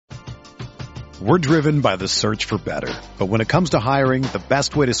We're driven by the search for better. But when it comes to hiring, the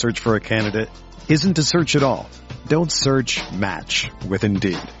best way to search for a candidate isn't to search at all. Don't search, match with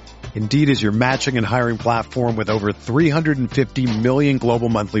Indeed. Indeed is your matching and hiring platform with over 350 million global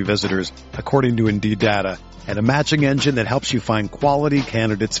monthly visitors, according to Indeed data, and a matching engine that helps you find quality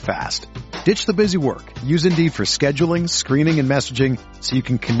candidates fast. Ditch the busy work. Use Indeed for scheduling, screening, and messaging so you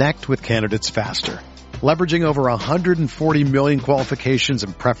can connect with candidates faster. Leveraging over 140 million qualifications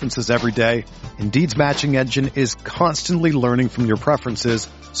and preferences every day, Indeed's matching engine is constantly learning from your preferences,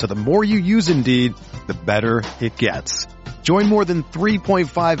 so the more you use Indeed, the better it gets. Join more than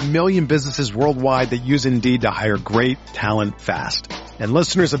 3.5 million businesses worldwide that use Indeed to hire great talent fast. And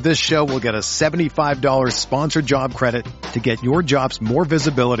listeners of this show will get a $75 sponsored job credit to get your jobs more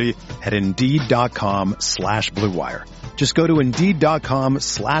visibility at Indeed.com/Blue Wire. Just go to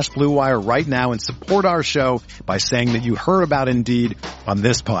Indeed.com/Blue Wire right now and support our show by saying that you heard about Indeed on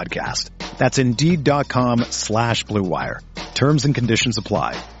this podcast. That's Indeed.com/Blue Wire. Terms and conditions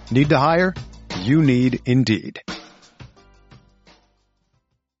apply. Need to hire? You need Indeed.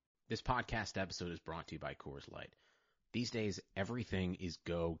 This podcast episode is brought to you by Coors Light. These days, everything is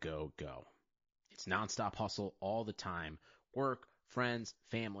go, go, go. It's nonstop hustle all the time. Work, friends,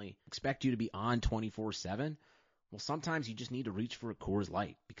 family, expect you to be on 24/7. Well, sometimes you just need to reach for a Coors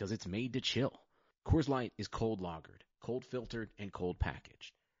Light because it's made to chill. Coors Light is cold lagered, cold filtered, and cold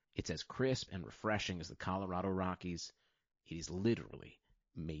packaged. It's as crisp and refreshing as the Colorado Rockies. It is literally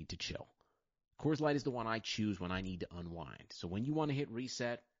made to chill. Coors Light is the one I choose when I need to unwind. So when you want to hit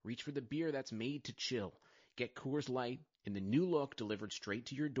reset, reach for the beer that's made to chill. Get Coors Light in the new look delivered straight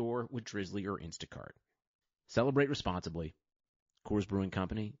to your door with Drizzly or Instacart. Celebrate responsibly. Coors Brewing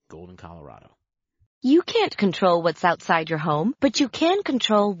Company, Golden, Colorado. You can't control what's outside your home, but you can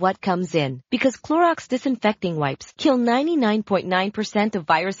control what comes in. Because Clorox disinfecting wipes kill 99.9% of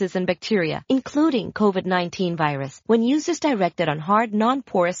viruses and bacteria, including COVID-19 virus, when used as directed on hard,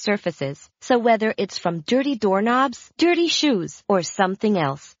 non-porous surfaces. So whether it's from dirty doorknobs, dirty shoes, or something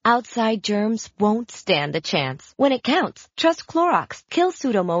else, outside germs won't stand a chance. When it counts, trust Clorox. Kill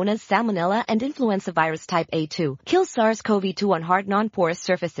Pseudomonas, Salmonella, and influenza virus type A2. Kill SARS-CoV-2 on hard, non-porous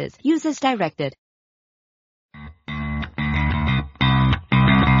surfaces. Use as directed.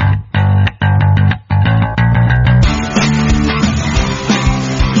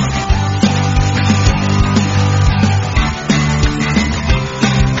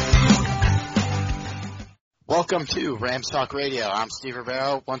 Welcome to Rams Talk Radio. I'm Steve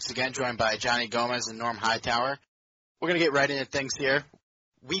Ribeiro, once again joined by Johnny Gomez and Norm Hightower. We're going to get right into things here.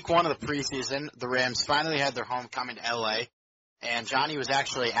 Week 1 of the preseason, the Rams finally had their homecoming to L.A., and Johnny was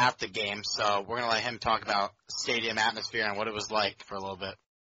actually at the game, so we're going to let him talk about stadium atmosphere and what it was like for a little bit.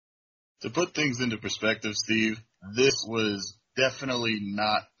 To put things into perspective, Steve, this was definitely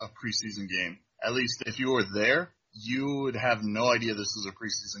not a preseason game. At least if you were there, you would have no idea this was a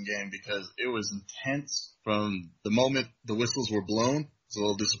preseason game because it was intense from the moment the whistles were blown. It's a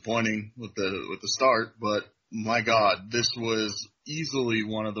little disappointing with the start, but my God, this was easily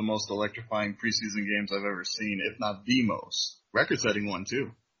one of the most electrifying preseason games I've ever seen, if not the most. Record-setting one,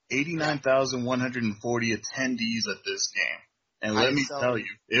 too. 89,140 attendees at this game. And let me tell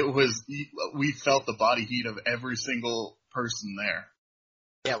you, we felt the body heat of every single person there.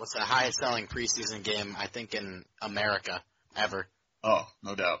 Yeah, it was the highest-selling preseason game, I think, in America ever. Oh,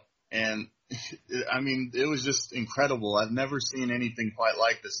 no doubt. And, I mean, it was just incredible. I've never seen anything quite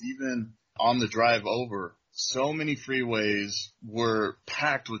like this. Even on the drive over, so many freeways were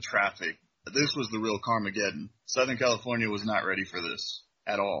packed with traffic. This was the real Carmageddon. Southern California was not ready for this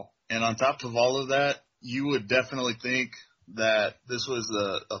at all. And on top of all of that, you would definitely think that this was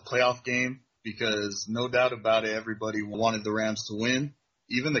a playoff game because no doubt about it, everybody wanted the Rams to win.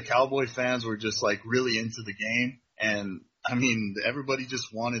 Even the Cowboy fans were just like really into the game. And I mean, everybody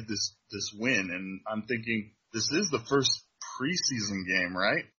just wanted this win. And I'm thinking this is the first preseason game,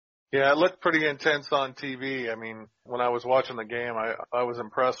 right? Yeah, it looked pretty intense on TV. I mean, when I was watching the game, I was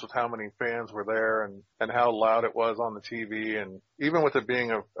impressed with how many fans were there and how loud it was on the TV. And even with it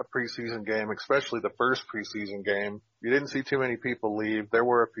being a preseason game, especially the first preseason game, you didn't see too many people leave. There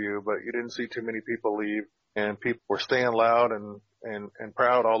were a few, but you didn't see too many people leave. And people were staying loud and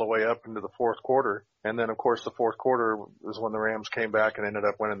proud all the way up into the fourth quarter. And then, of course, the fourth quarter was when the Rams came back and ended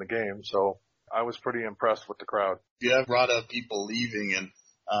up winning the game. So I was pretty impressed with the crowd. You have brought up people leaving, and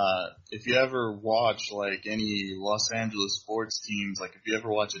if you ever watch like any Los Angeles sports teams, like if you ever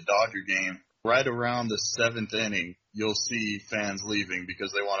watch a Dodger game, right around the 7th inning, you'll see fans leaving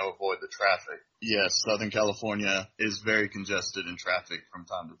because they want to avoid the traffic. Yes, Southern California is very congested in traffic from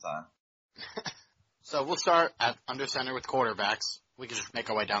time to time. So we'll start at under center with quarterbacks. We can just make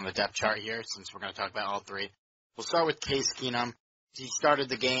our way down the depth chart here since we're going to talk about all three. We'll start with Case Keenum. He started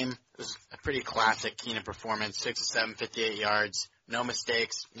the game. It was a pretty classic Keenum performance, 6 of 7, 58 yards, no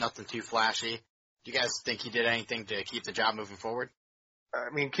mistakes, nothing too flashy. Do you guys think he did anything to keep the job moving forward?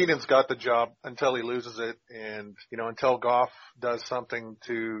 I mean, Keenum's got the job until he loses it, and, until Goff does something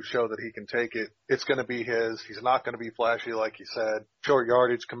to show that he can take it, it's going to be his. He's not going to be flashy, like you said. Short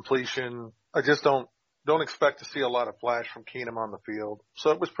yardage, completion. I just don't expect to see a lot of flash from Keenum on the field.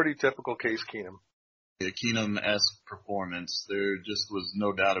 So it was pretty typical Case Keenum. A Keenum-esque performance. There just was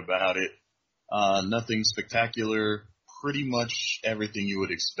no doubt about it. Nothing spectacular. Pretty much everything you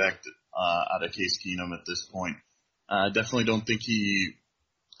would expect out of Case Keenum at this point. I definitely don't think he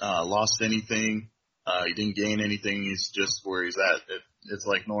lost anything. He didn't gain anything. He's just where he's at. It's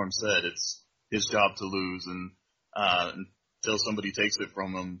like Norm said. It's his job to lose, and until somebody takes it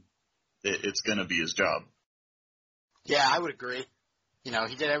from him, it's going to be his job. Yeah, I would agree.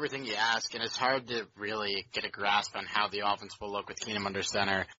 He did everything you ask, and it's hard to really get a grasp on how the offense will look with Keenum under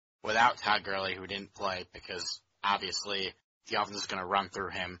center without Todd Gurley, who didn't play, because obviously the offense is going to run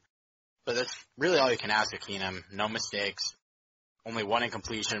through him. But that's really all you can ask of Keenum. No mistakes, only one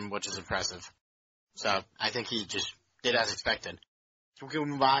incompletion, which is impressive. So I think he just did as expected. So we can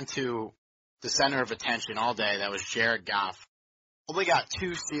move on to the center of attention all day. That was Jared Goff. Only got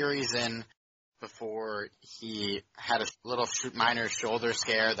 2 series in before he had a little minor shoulder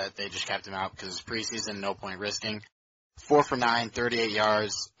scare that they just kept him out because it's preseason, no point risking. 4 for 9, 38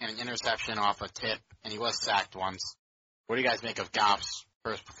 yards, and an interception off a tip, and he was sacked once. What do you guys make of Goff's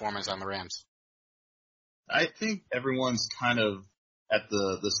first performance on the Rams? I think everyone's kind of at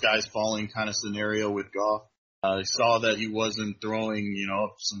the sky's falling kind of scenario with Goff. I saw that he wasn't throwing,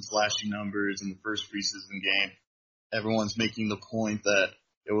 some flashy numbers in the first preseason game. Everyone's making the point that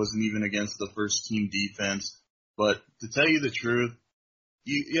it wasn't even against the first team defense. But to tell you the truth,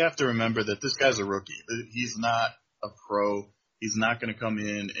 you have to remember that this guy's a rookie. He's not a pro. He's not going to come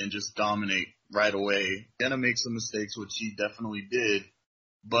in and just dominate right away. He's going to make some mistakes, which he definitely did.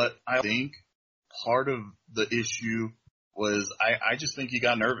 But I think part of the issue was I just think he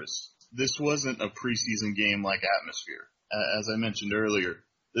got nervous. This wasn't a preseason game-like atmosphere. As I mentioned earlier,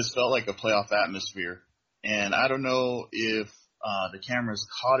 this felt like a playoff atmosphere. And I don't know if the cameras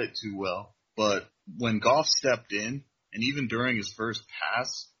caught it too well, but when Goff stepped in, and even during his first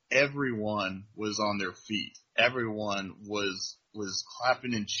pass, everyone was on their feet. Everyone was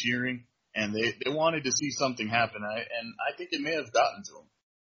clapping and cheering, and they wanted to see something happen. And I think it may have gotten to him.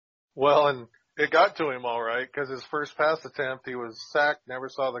 Well, and it got to him all right, because his first pass attempt, he was sacked, never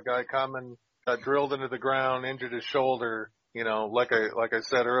saw the guy coming, got drilled into the ground, injured his shoulder. Like I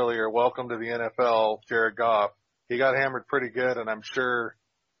said earlier, welcome to the NFL, Jared Goff. He got hammered pretty good, and I'm sure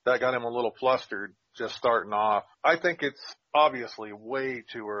that got him a little flustered just starting off. I think it's obviously way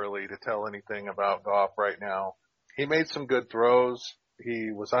too early to tell anything about Goff right now. He made some good throws.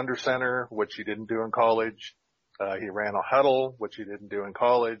 He was under center, which he didn't do in college. He ran a huddle, which he didn't do in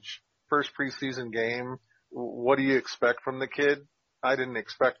college. First preseason game, what do you expect from the kid? I didn't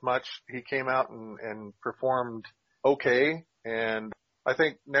expect much. He came out and performed okay, and I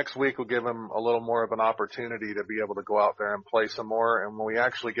think next week will give him a little more of an opportunity to be able to go out there and play some more. And when we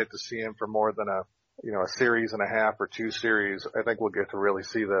actually get to see him for more than a series and a half or 2 series, I think we'll get to really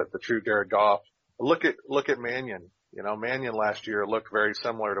see the true Jared Goff. Look at Mannion. Mannion last year looked very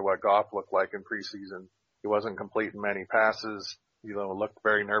similar to what Goff looked like in preseason. He wasn't completing many passes. Looked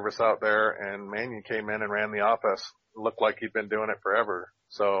very nervous out there, and Mannion came in and ran the offense. Looked like he'd been doing it forever.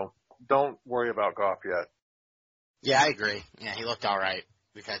 So don't worry about Goff yet. Yeah, I agree. Yeah, he looked all right.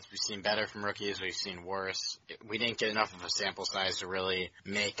 We've seen better from rookies. We've seen worse. We didn't get enough of a sample size to really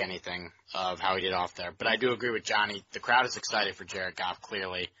make anything of how he did off there. But I do agree with Johnny. The crowd is excited for Jared Goff,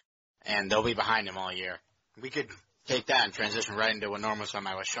 clearly, and they'll be behind him all year. We could take that and transition right into what Norm was talking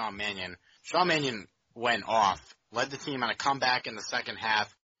about with Sean Mannion. Sean Mannion went off, led the team on a comeback in the second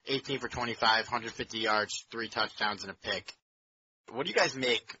half, 18 for 25, 150 yards, 3 touchdowns, and a pick. What do you guys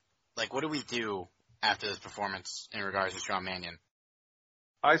make? What do we do after this performance in regards to Sean Mannion?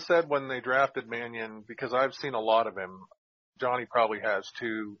 I said when they drafted Mannion, because I've seen a lot of him, Johnny probably has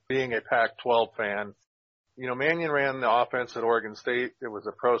too, being a Pac-12 fan. Mannion ran the offense at Oregon State. It was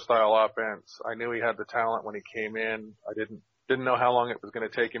a pro-style offense. I knew he had the talent when he came in. I didn't know how long it was going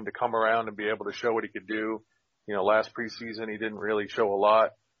to take him to come around and be able to show what he could do. Last preseason he didn't really show a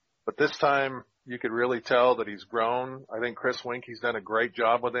lot. But this time you could really tell that he's grown. I think Chris Winke's done a great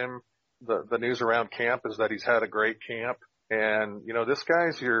job with him. The news around camp is that he's had a great camp. And, this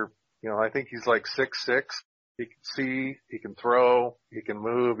guy's I think he's like 6'6". He can see, he can throw, he can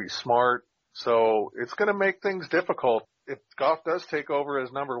move, he's smart. So it's going to make things difficult if Goff does take over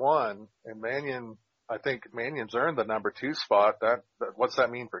as number one and Mannion, I think Mannion's earned the number 2 spot, what's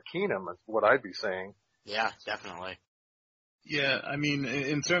that mean for Keenum is what I'd be saying. Yeah, definitely. Yeah, I mean,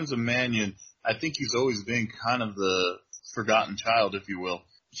 in terms of Mannion, I think he's always been kind of the forgotten child, if you will.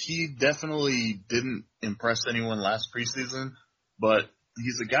 He definitely didn't impress anyone last preseason, but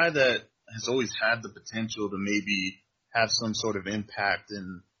he's a guy that has always had the potential to maybe have some sort of impact,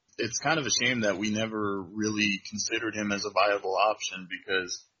 and it's kind of a shame that we never really considered him as a viable option,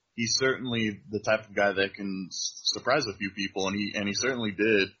 because he's certainly the type of guy that can surprise a few people, and he certainly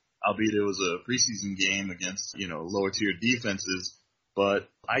did, albeit it was a preseason game against, lower tier defenses. But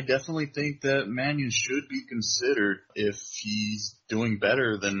I definitely think that Mannion should be considered if he's doing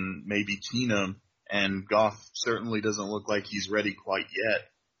better than maybe Keenum, and Goff certainly doesn't look like he's ready quite yet.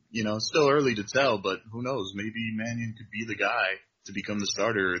 It's still early to tell, but who knows? Maybe Mannion could be the guy to become the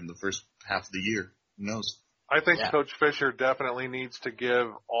starter in the first half of the year. Who knows? I think Coach Fisher definitely needs to give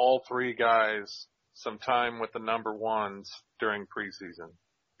all 3 guys some time with the number ones during preseason,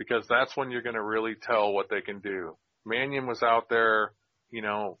 because that's when you're going to really tell what they can do. Mannion was out there,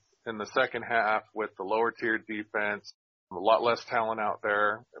 in the second half with the lower tier defense, a lot less talent out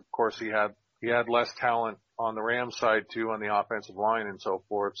there. Of course, he had less talent on the Rams side too, on the offensive line and so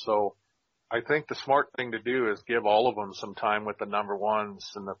forth. So I think the smart thing to do is give all of them some time with the number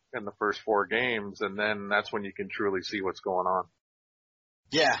ones in the first 4 games, and then that's when you can truly see what's going on.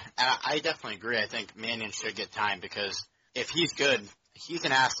 Yeah, I definitely agree. I think Mannion should get time, because if he's good, he's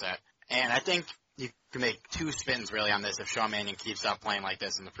an asset. And I think you can make 2 spins really on this if Sean Mannion keeps up playing like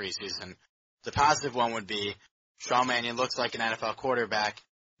this in the preseason. The positive one would be Sean Mannion looks like an NFL quarterback.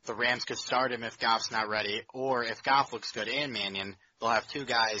 The Rams could start him if Goff's not ready, or if Goff looks good and Mannion, they'll have 2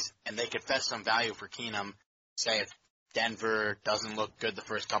 guys, and they could fetch some value for Keenum. Say if Denver doesn't look good the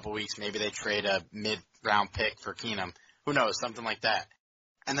first couple weeks, maybe they trade a mid-round pick for Keenum. Who knows, something like that.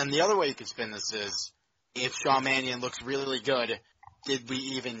 And then the other way you could spin this is, if Sean Mannion looks really good, did we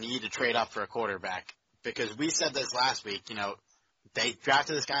even need to trade up for a quarterback? Because we said this last week, they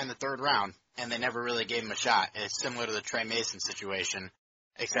drafted this guy in the 3rd round, and they never really gave him a shot. And it's similar to the Trey Mason situation,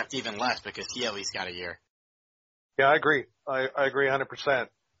 except even less, because he at least got a year. Yeah, I agree. I agree 100%.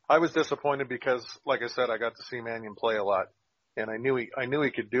 I was disappointed because, like I said, I got to see Mannion play a lot, and I knew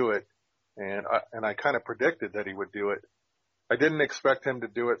he could do it, and I kind of predicted that he would do it. I didn't expect him to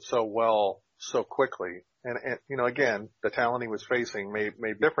do it so well so quickly. And again, the talent he was facing may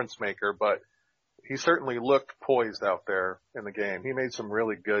difference maker, but he certainly looked poised out there in the game. He made some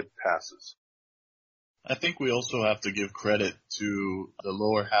really good passes. I think we also have to give credit to the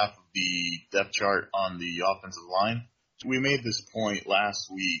lower half of the depth chart on the offensive line. We made this point last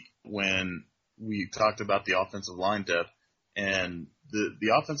week when we talked about the offensive line depth, and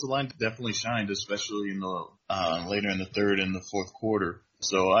the offensive line definitely shined, especially in the later in the 3rd and the 4th quarter.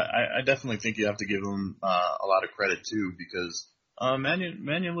 So I definitely think you have to give him a lot of credit too, because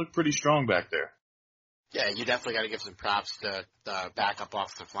Mannion looked pretty strong back there. Yeah, you definitely got to give some props to the backup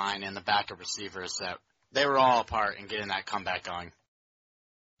offensive line and the backup receivers. That they were all a part in getting that comeback going.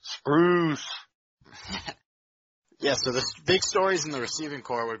 Spruce. Yeah, so the big stories in the receiving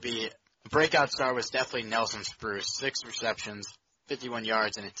core would be the breakout star was definitely Nelson Spruce, 6 receptions, 51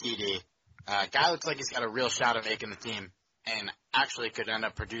 yards, and a TD. Guy looks like he's got a real shot at making the team, and actually could end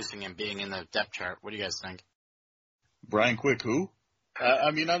up producing and being in the depth chart. What do you guys think? Brian Quick, who?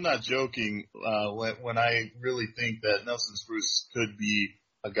 I'm not joking when I really think that Nelson Spruce could be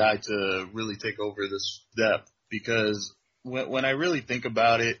a guy to really take over this depth, because when I really think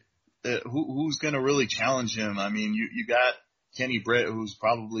about it, who's going to really challenge him? I mean, you got Kenny Britt, who's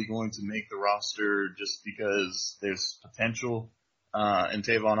probably going to make the roster just because there's potential, and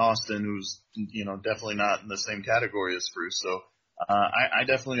Tavon Austin, who's, definitely not in the same category as Spruce. So, I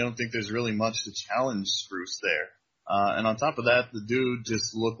definitely don't think there's really much to challenge Spruce there. And on top of that, the dude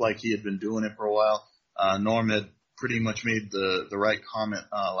just looked like he had been doing it for a while. Norm had pretty much made the right comment,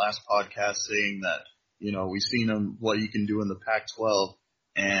 last podcast, saying that, we've seen him, what he can do in the Pac-12.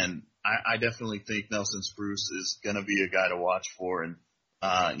 And I definitely think Nelson Spruce is going to be a guy to watch for. And,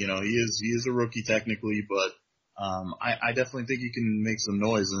 he is a rookie technically, but, I definitely think he can make some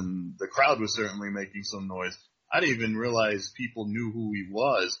noise, and the crowd was certainly making some noise. I didn't even realize people knew who he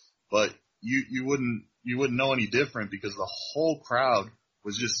was, but you wouldn't know any different because the whole crowd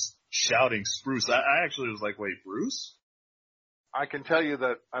was just shouting Spruce. I actually was like, wait, Bruce? I can tell you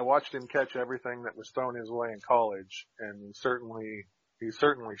that I watched him catch everything that was thrown his way in college, and he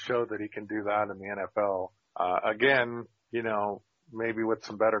certainly showed that he can do that in the NFL. Again, maybe with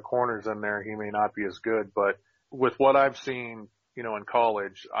some better corners in there, he may not be as good, but with what I've seen, in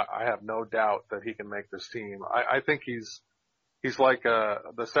college, I have no doubt that he can make this team. I think he's like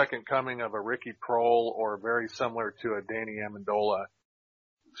the second coming of a Ricky Prohl, or very similar to a Danny Amendola.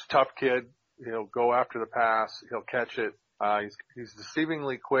 He's a tough kid. He'll go after the pass. He'll catch it. He's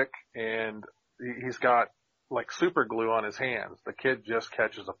deceivingly quick, and he's got like super glue on his hands. The kid just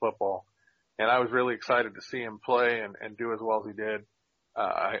catches a football. And I was really excited to see him play and do as well as he did.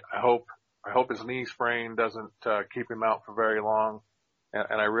 I hope his knee sprain doesn't keep him out for very long.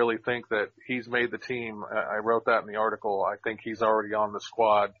 And I really think that he's made the team. I wrote that in the article. I think he's already on the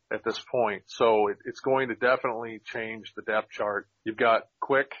squad at this point. So it's going to definitely change the depth chart. You've got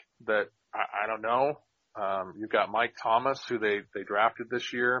Quick that I don't know. You've got Mike Thomas, who they drafted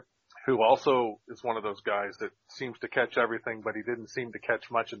this year, who also is one of those guys that seems to catch everything, but he didn't seem to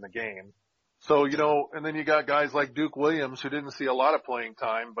catch much in the game. So, and then you got guys like Duke Williams, who didn't see a lot of playing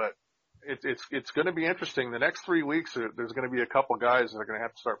time, but it's going to be interesting. The next 3 weeks, there's going to be a couple guys that are going to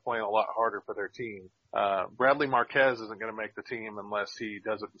have to start playing a lot harder for their team. Bradley Marquez isn't going to make the team unless he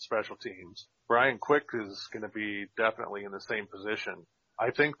does it in special teams. Brian Quick is going to be definitely in the same position.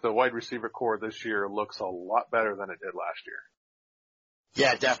 I think the wide receiver core this year looks a lot better than it did last year.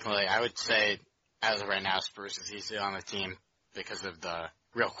 Yeah, definitely. I would say, as of right now, Spruce is easily on the team because of the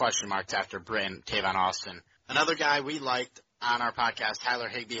real question marks after Britt and Tavon Austin. Another guy we liked on our podcast, Tyler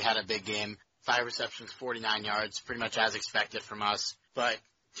Higbee, had a big game. 5 receptions, 49 yards, pretty much as expected from us. But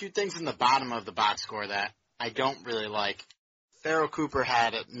 2 things in the bottom of the box score that I don't really like. Pharoh Cooper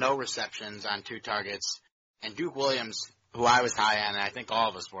had no receptions on 2 targets, and Duke Williams, who I was high on, and I think all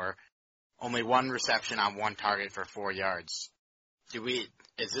of us were, only 1 reception on 1 target for 4 yards.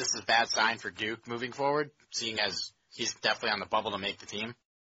 Is this a bad sign for Duke moving forward, seeing as he's definitely on the bubble to make the team?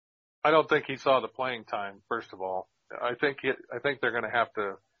 I don't think he saw the playing time, first of all. I think they're going to have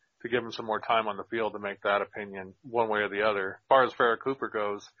to give him some more time on the field to make that opinion one way or the other. As far as Pharoh Cooper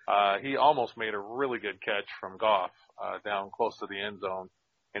goes, he almost made a really good catch from Goff, down close to the end zone,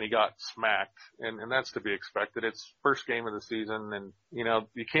 and he got smacked, and that's to be expected. It's first game of the season, and,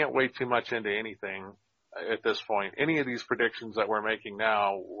 you can't wait too much into anything at this point. Any of these predictions that we're making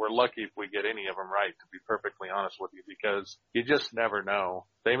now, we're lucky if we get any of them right, to be perfectly honest with you, because you just never know.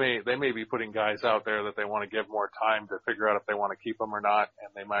 They may be putting guys out there that they want to give more time to figure out if they want to keep them or not,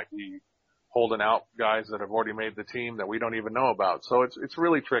 and they might be holding out guys that have already made the team that we don't even know about. So it's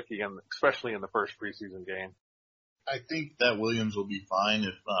really tricky, and especially in the first preseason game. I think that Williams will be fine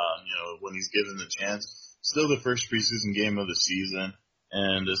if, when he's given the chance. Still the first preseason game of the season.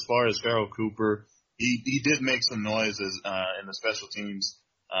 And as far as Pharoh Cooper, he did make some noise in the special teams,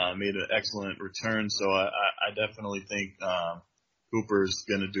 made an excellent return. So I definitely think, Cooper's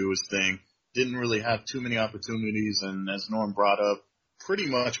going to do his thing. Didn't really have too many opportunities. And as Norm brought up, pretty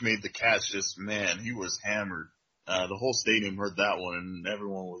much made the catch. He was hammered. The whole stadium heard that one, and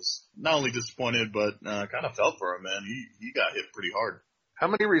everyone was not only disappointed, but kind of felt for him, man. He got hit pretty hard. How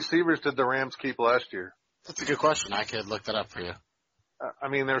many receivers did the Rams keep last year? That's a good question. I could look that up for you.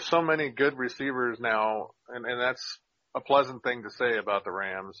 There's so many good receivers now, and that's a pleasant thing to say about the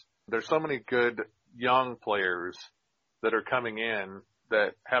Rams. There's so many good young players that are coming in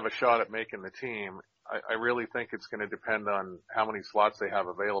that have a shot at making the team. I really think it's going to depend on how many slots they have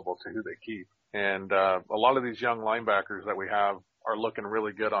available to who they keep. And a lot of these young linebackers that we have are looking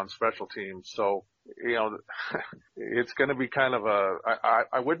really good on special teams. So, it's going to be kind of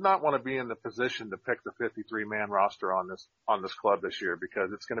I would not want to be in the position to pick the 53-man roster on this club this year,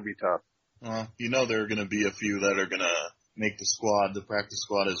 because it's going to be tough. Well, there are going to be a few that are going to make the practice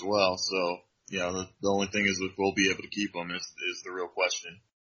squad as well. So, the only thing is if we'll be able to keep them is the real question.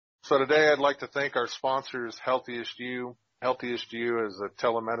 So today I'd like to thank our sponsors, Healthiest You. Healthiest You is a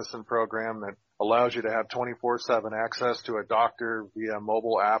telemedicine program that allows you to have 24/7 access to a doctor via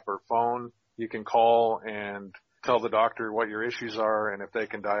mobile app or phone. You can call and tell the doctor what your issues are, and if they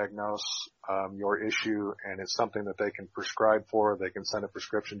can diagnose your issue and it's something that they can prescribe for, they can send a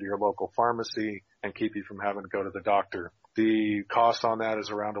prescription to your local pharmacy and keep you from having to go to the doctor. The cost on that is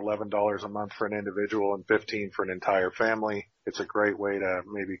around $11 a month for an individual and $15 for an entire family. It's a great way to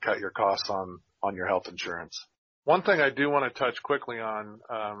maybe cut your costs on your health insurance. One thing I do want to touch quickly on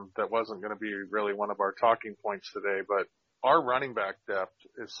that wasn't going to be really one of our talking points today, but our running back depth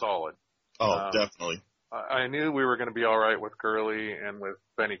is solid. Oh, definitely. I knew we were going to be all right with Gurley and with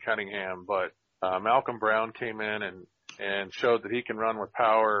Benny Cunningham, but Malcolm Brown came in and showed that he can run with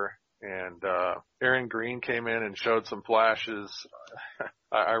power, and Aaron Green came in and showed some flashes.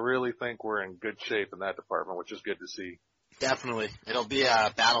 I really think we're in good shape in that department, which is good to see. Definitely. It'll be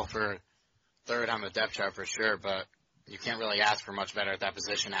a battle for third on the depth chart for sure, but you can't really ask for much better at that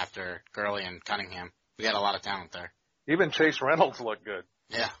position after Gurley and Cunningham. We got a lot of talent there. Even Chase Reynolds looked good.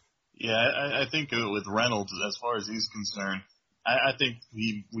 Yeah. Yeah, I think with Reynolds, as far as he's concerned, I think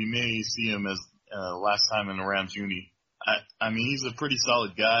we may see him as last time in the Rams uni. I mean, he's a pretty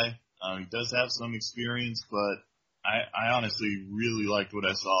solid guy. He does have some experience, but I honestly really liked what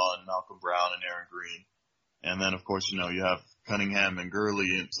I saw in Malcolm Brown and Aaron Green. And then, of course, you have Cunningham and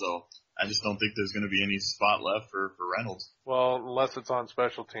Gurley, and so I just don't think there's going to be any spot left for Reynolds. Well, unless it's on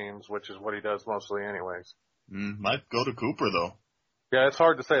special teams, which is what he does mostly anyways. Might go to Cooper, though. Yeah, it's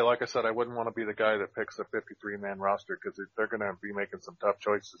hard to say. Like I said, I wouldn't want to be the guy that picks a 53-man roster because they're going to be making some tough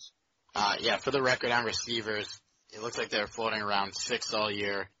choices. Yeah, for the record on receivers, it looks like they're floating around 6 all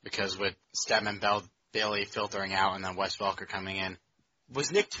year because with Stedman, Bailey filtering out and then Wes Welker coming in.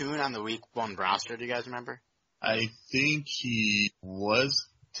 Was Nick Toon on the week 1 roster? Do you guys remember? I think he was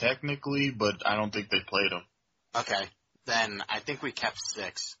technically, but I don't think they played him. Okay. Then I think we kept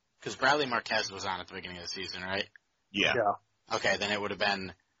 6 because Bradley Marquez was on at the beginning of the season, right? Yeah. Okay, then it would have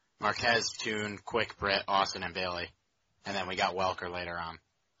been Marquez, Toon, Quick, Britt, Austin, and Bailey. And then we got Welker later on.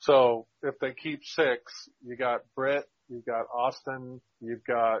 So if they keep 6, you got Britt, you've got Austin, you've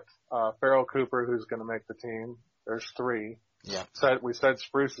got Farrell Cooper, who's going to make the team. There's 3. Yeah. We said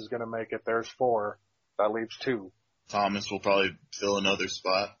Spruce is going to make it. There's 4. That leaves 2. Thomas will probably fill another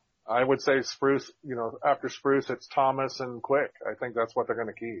spot. I would say Spruce, after Spruce, it's Thomas and Quick. I think that's what they're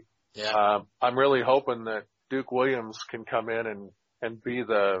going to keep. Yeah. I'm really hoping that Duke Williams can come in and be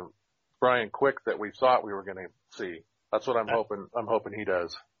the Brian Quick that we thought we were going to see. That's what I'm hoping. I'm hoping he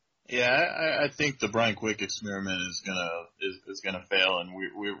does. Yeah, I think the Brian Quick experiment is gonna fail, and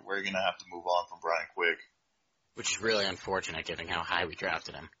we're gonna have to move on from Brian Quick. Which is really unfortunate given how high we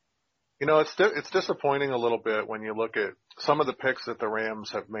drafted him. It's disappointing a little bit when you look at some of the picks that the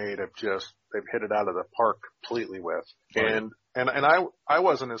Rams have made. They've hit it out of the park completely with. Right. And I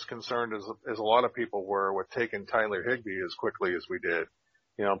wasn't as concerned as a lot of people were with taking Tyler Higbee as quickly as we did.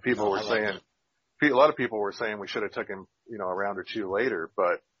 People were saying, a lot of people were saying we should have took him, a round or 2 later,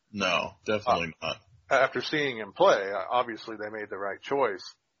 but no, definitely not. After seeing him play, obviously they made the right choice.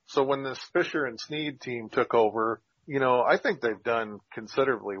 So when this Fisher and Snead team took over, I think they've done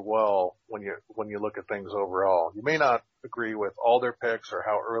considerably well when you look at things overall. You may not agree with all their picks or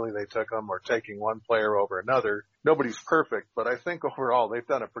how early they took them or taking one player over another. Nobody's perfect, but I think overall they've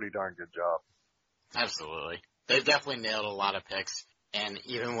done a pretty darn good job. Absolutely. They've definitely nailed a lot of picks, and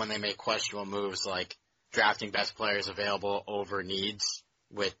even when they make questionable moves like drafting best players available over needs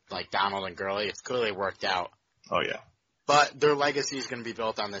with like Donald and Gurley, it's clearly worked out. Oh yeah. But their legacy is going to be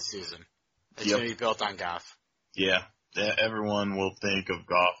built on this season. It's Yep. going to be built on Goff. Yeah, everyone will think of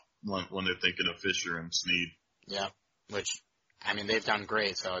Goff when they're thinking of Fisher and Snead. Yeah, which, they've done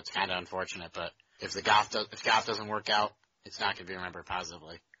great, so it's kind of unfortunate. But if Goff doesn't work out, it's not going to be remembered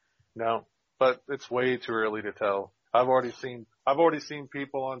positively. No, but it's way too early to tell. I've already seen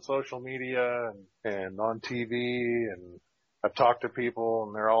people on social media and on TV, and I've talked to people,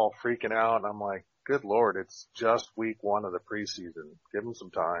 and they're all freaking out. And I'm like, good Lord, it's just week 1 of the preseason. Give them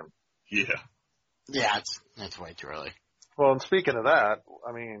some time. Yeah. Yeah, it's way too early. Well, and speaking of that,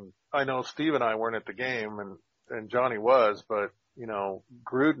 I know Steve and I weren't at the game, and Johnny was, but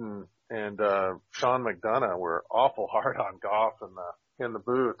Gruden and Sean McDonough were awful hard on Goff in the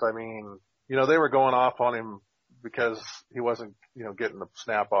booth. They were going off on him because he wasn't, getting the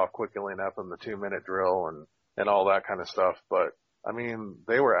snap off quickly enough in the 2-minute drill and all that kind of stuff. But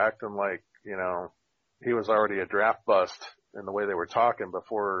they were acting like, he was already a draft bust in the way they were talking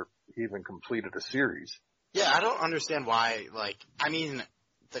before he even completed a series. Yeah, I don't understand why,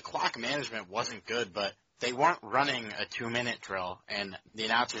 the clock management wasn't good, but they weren't running a 2-minute drill, and the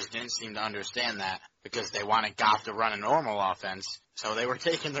announcers didn't seem to understand that because they wanted Goff to run a normal offense, so they were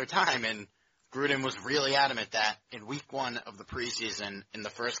taking their time, and Gruden was really adamant that in week 1 of the preseason, in the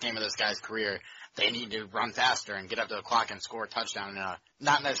first game of this guy's career, they need to run faster and get up to the clock and score a touchdown in a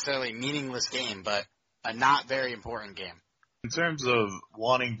not necessarily meaningless game, but a not very important game. In terms of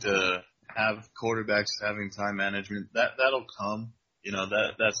wanting to have quarterbacks having time management, that'll come.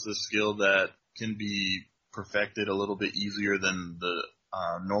 That's the skill that can be perfected a little bit easier than the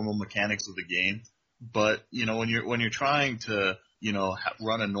normal mechanics of the game. But when you're trying to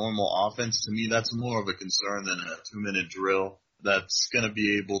run a normal offense, to me that's more of a concern than a 2-minute drill. That's going to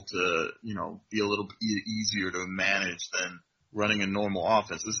be able to be a little bit easier to manage than running a normal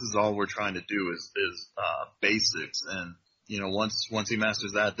offense. This is all we're trying to do is basics, and once he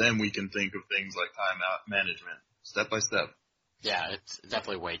masters that, then we can think of things like time management step by step. Yeah, it's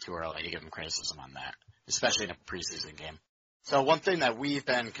definitely way too early to give him criticism on that, especially in a preseason game. So one thing that we've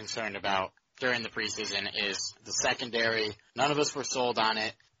been concerned about during the preseason is the secondary. None of us were sold on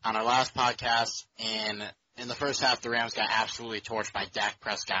it on our last podcast, and In the first half, the Rams got absolutely torched by Dak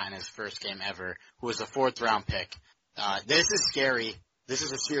Prescott in his first game ever, who was a 4th-round pick. This is scary. This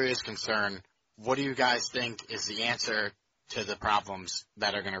is a serious concern. What do you guys think is the answer to the problems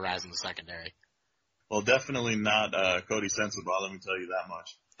that are going to rise in the secondary? Well, definitely not Cody Sensabaugh, let me tell you that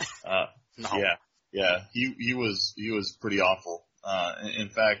much. No. Yeah, he was pretty awful. In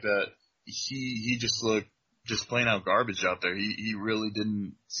fact, he just looked just plain out garbage out there. He really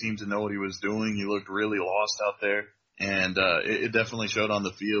didn't seem to know what he was doing. He looked really lost out there, and it definitely showed on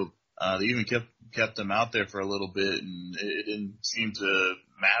the field. They even kept him out there for a little bit, and it didn't seem to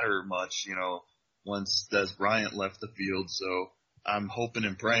matter much, once Dez Bryant left the field. So I'm hoping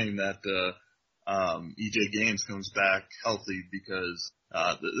and praying that EJ Gaines comes back healthy, because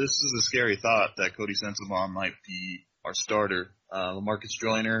this is a scary thought that Cody Sensabaugh might be our starter. LaMarcus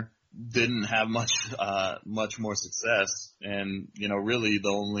Joyner didn't have much more success, and really the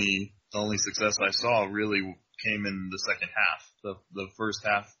only success I saw really came in the second half. The first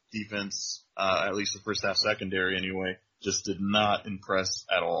half defense, at least the first half secondary anyway, just did not impress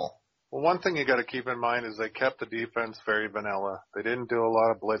at all. Well, one thing you got to keep in mind is they kept the defense very vanilla. They didn't do a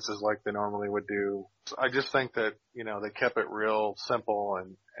lot of blitzes like they normally would do. So I just think that, they kept it real simple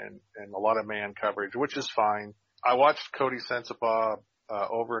and a lot of man coverage, which is fine. I watched Cody Sensabaugh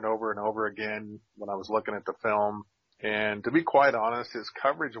over and over and over again when I was looking at the film. And to be quite honest, his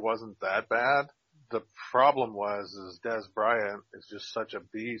coverage wasn't that bad. The problem is Dez Bryant is just such a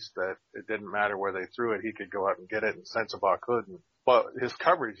beast that it didn't matter where they threw it. He could go out and get it, and Sensabaugh couldn't. But his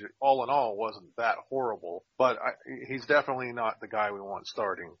coverage, all in all, wasn't that horrible. But he's definitely not the guy we want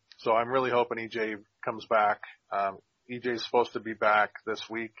starting. So I'm really hoping EJ comes back. EJ's supposed to be back this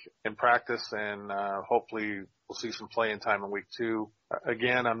week in practice, and hopefully we'll see some playing time in week 2.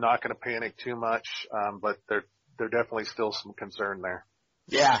 Again, I'm not going to panic too much, but there definitely still some concern there.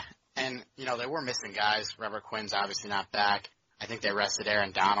 Yeah, and, they were missing guys. Robert Quinn's obviously not back. I think they rested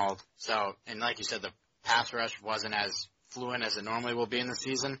Aaron Donald. So, and like you said, the pass rush wasn't as fluent as it normally will be in the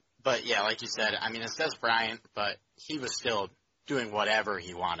season. But, yeah, like you said, it's Dez Bryant, but he was still doing whatever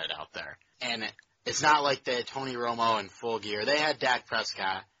he wanted out there. And it's not like they had Tony Romo in full gear. They had Dak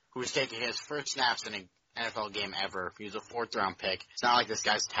Prescott, who was taking his first snaps in an NFL game ever. He was a 4th-round pick. It's not like this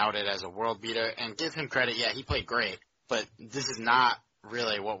guy's touted as a world beater. And give him credit, yeah, he played great. But this is not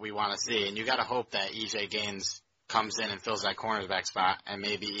really what we want to see. And you got to hope that EJ Gaines comes in and fills that cornerback spot, and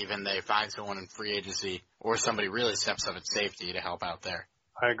maybe even they find someone in free agency or somebody really steps up at safety to help out there.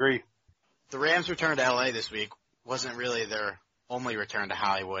 I agree. The Rams' return to LA this week wasn't really their only return to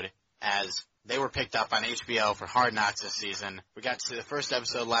Hollywood, as they were picked up on HBO for Hard Knocks this season. We got to see the first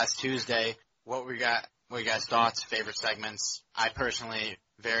episode last Tuesday. What you guys' thoughts, favorite segments? I personally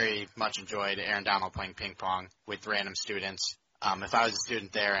very much enjoyed Aaron Donald playing ping pong with random students. If I was a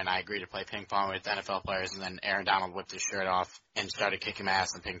student there and I agreed to play ping pong with NFL players and then Aaron Donald whipped his shirt off and started kicking my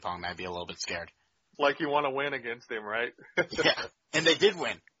ass in ping pong, I'd be a little bit scared. Like you want to win against him, right? Yeah, and they did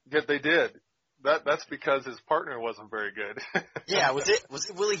win. Yeah, they did. That's because his partner wasn't very good. Yeah, was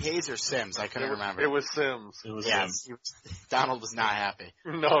it Willie Hayes or Sims? I couldn't remember. It was Sims. Sims. Donald was not happy.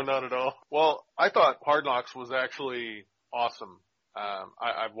 No, not at all. Well, I thought Hard Knocks was actually awesome.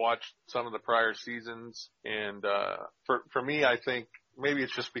 I've watched some of the prior seasons, and for me, I think maybe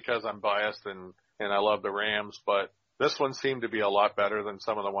it's just because I'm biased and I love the Rams, but this one seemed to be a lot better than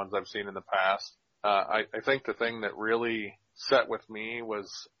some of the ones I've seen in the past. I think the thing that really set with me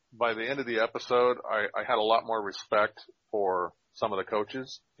was by the end of the episode, I had a lot more respect for some of the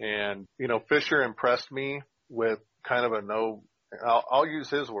coaches, and Fisher impressed me with kind of I'll use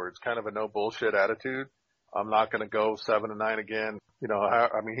his words, kind of a no bullshit attitude. I'm not going to go 7-9 again.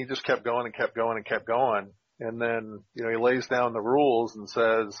 He just kept going and kept going and kept going. And then, he lays down the rules and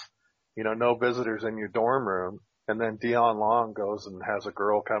says, no visitors in your dorm room. And then Dion Long goes and has a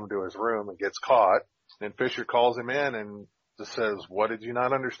girl come to his room and gets caught. And Fisher calls him in and just says, what did you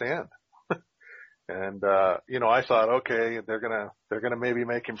not understand? And, I thought, okay, they're going to maybe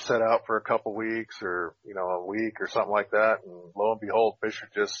make him sit out for a couple weeks or, a week or something like that. And lo and behold, Fisher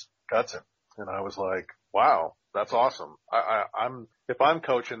just cuts him. And I was like, wow, that's awesome. If I'm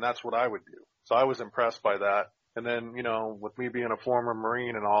coaching, that's what I would do. So I was impressed by that. And then, with me being a former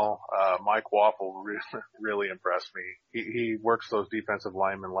Marine and all, Mike Waffle really impressed me. He works those defensive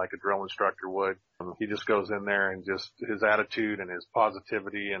linemen like a drill instructor would. He just goes in there and just his attitude and his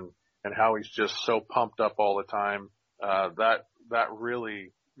positivity and how he's just so pumped up all the time. That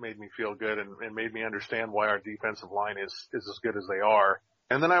really made me feel good and made me understand why our defensive line is as good as they are.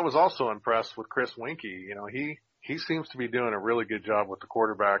 And then I was also impressed with Chris Winkie. He seems to be doing a really good job with the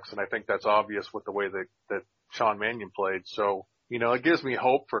quarterbacks, and I think that's obvious with the way that Sean Mannion played. So, it gives me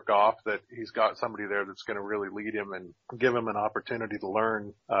hope for Goff that he's got somebody there that's going to really lead him and give him an opportunity to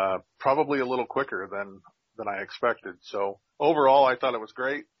learn, probably a little quicker than I expected. So overall, I thought it was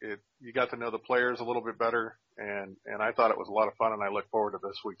great. You got to know the players a little bit better, and I thought it was a lot of fun, and I look forward to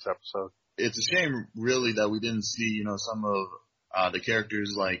this week's episode. It's a shame, really, that we didn't see, some of the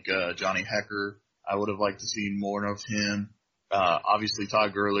characters like Johnny Hekker. I would have liked to see more of him. Obviously,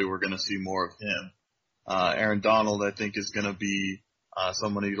 Todd Gurley, we're going to see more of him. Aaron Donald, I think, is going to be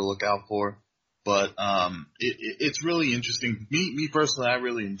somebody to look out for. But it's really interesting. Me personally, I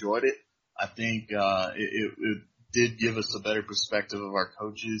really enjoyed it. I think it did give us a better perspective of our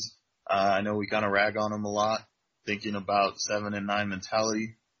coaches. I know we kind of rag on them a lot, thinking about 7 and 9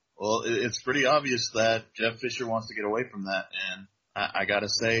 mentality. Well, it's pretty obvious that Jeff Fisher wants to get away from that, and I gotta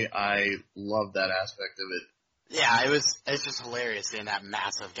say, I love that aspect of it. Yeah, it's just hilarious seeing that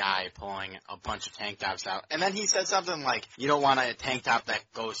massive guy pulling a bunch of tank tops out. And then he said something like, you don't want a tank top that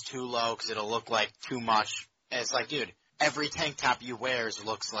goes too low because it'll look like too much. And it's like, dude, every tank top you wear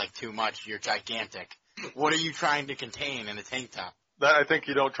looks like too much. You're gigantic. What are you trying to contain in a tank top? I think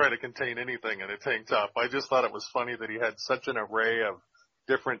you don't try to contain anything in a tank top. I just thought it was funny that he had such an array of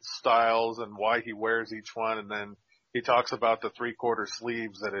different styles and why he wears each one. And then he talks about the 3/4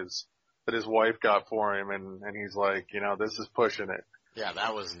 sleeves that his wife got for him, and he's like, this is pushing it. Yeah,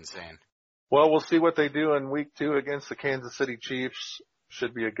 that was insane. Well, we'll see what they do in week 2 against the Kansas City Chiefs.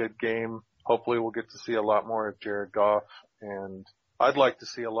 Should be a good game. Hopefully we'll get to see a lot more of Jared Goff, and I'd like to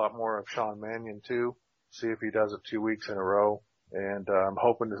see a lot more of Sean Mannion too, see if he does it 2 weeks in a row. And I'm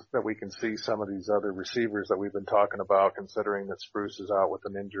hoping that we can see some of these other receivers that we've been talking about, considering that Spruce is out with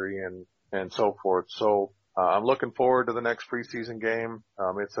an injury and so forth. So I'm looking forward to the next preseason game.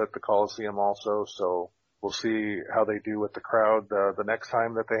 It's at the Coliseum also, so we'll see how they do with the crowd the next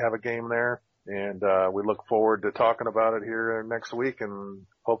time that they have a game there. And we look forward to talking about it here next week, and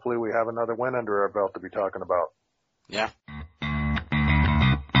hopefully we have another win under our belt to be talking about. Yeah.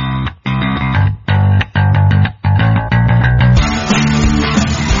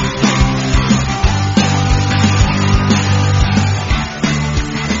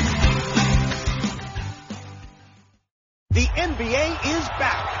 The NBA is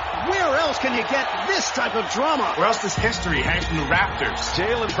back. Where else can you get this type of drama? Where else does history hang from the Raptors?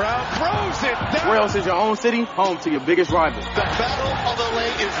 Jaylen Brown throws it down. Where else is your own city home to your biggest rival? The Battle of the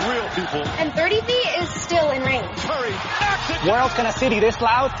Lake is real, people. And 30 feet is still in range. Curry knocks it. Where else can a city this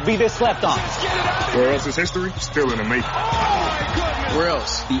loud be this slept on? Where else is history still in the making? Oh, my goodness. Where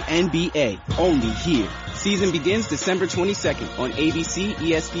else? The NBA, only here. Season begins December 22nd on ABC,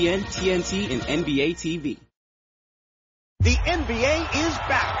 ESPN, TNT, and NBA TV. The NBA is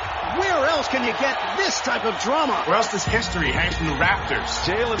back. Where else can you get this type of drama? Where else does history hang from the Raptors?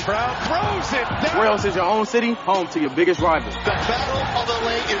 Jaylen Brown throws it down. Where else is your own city home to your biggest rival? The Battle of the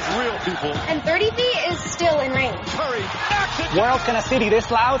Lake is real, people. And 30 feet is still in range. Curry knocks it. Where else can a city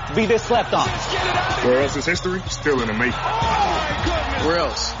this loud be this slept on? Where else is history still in the making? Oh, my goodness. Where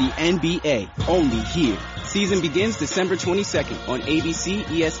else? The NBA, only here. Season begins December 22nd on ABC,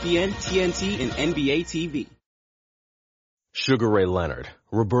 ESPN, TNT, and NBA TV. Sugar Ray Leonard,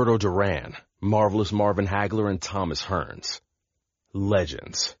 Roberto Duran, Marvelous Marvin Hagler, and Thomas Hearns.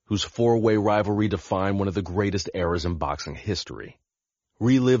 Legends, whose four-way rivalry defined one of the greatest eras in boxing history.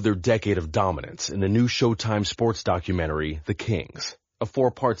 Relive their decade of dominance in the new Showtime sports documentary, The Kings, a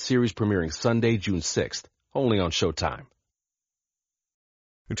 4-part series premiering Sunday, June 6th, only on Showtime.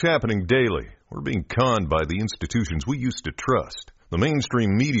 It's happening daily. We're being conned by the institutions we used to trust. The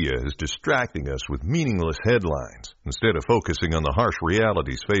mainstream media is distracting us with meaningless headlines instead of focusing on the harsh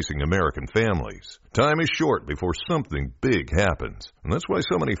realities facing American families. Time is short before something big happens, and that's why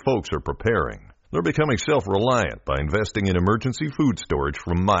so many folks are preparing. They're becoming self-reliant by investing in emergency food storage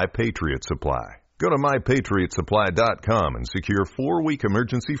from My Patriot Supply. Go to MyPatriotSupply.com and secure 4-week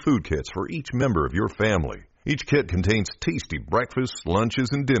emergency food kits for each member of your family. Each kit contains tasty breakfasts, lunches,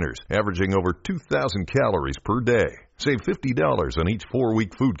 and dinners, averaging over 2,000 calories per day. Save $50 on each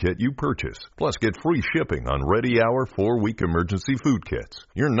 4-week food kit you purchase. Plus, get free shipping on Ready Hour 4-week emergency food kits.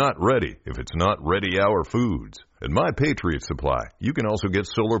 You're not ready if it's not Ready Hour Foods. At My Patriot Supply, you can also get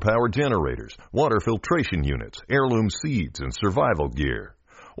solar-powered generators, water filtration units, heirloom seeds, and survival gear.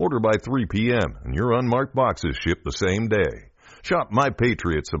 Order by 3 p.m. and your unmarked boxes ship the same day. Shop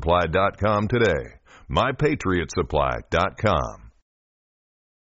MyPatriotSupply.com today. MyPatriotSupply.com.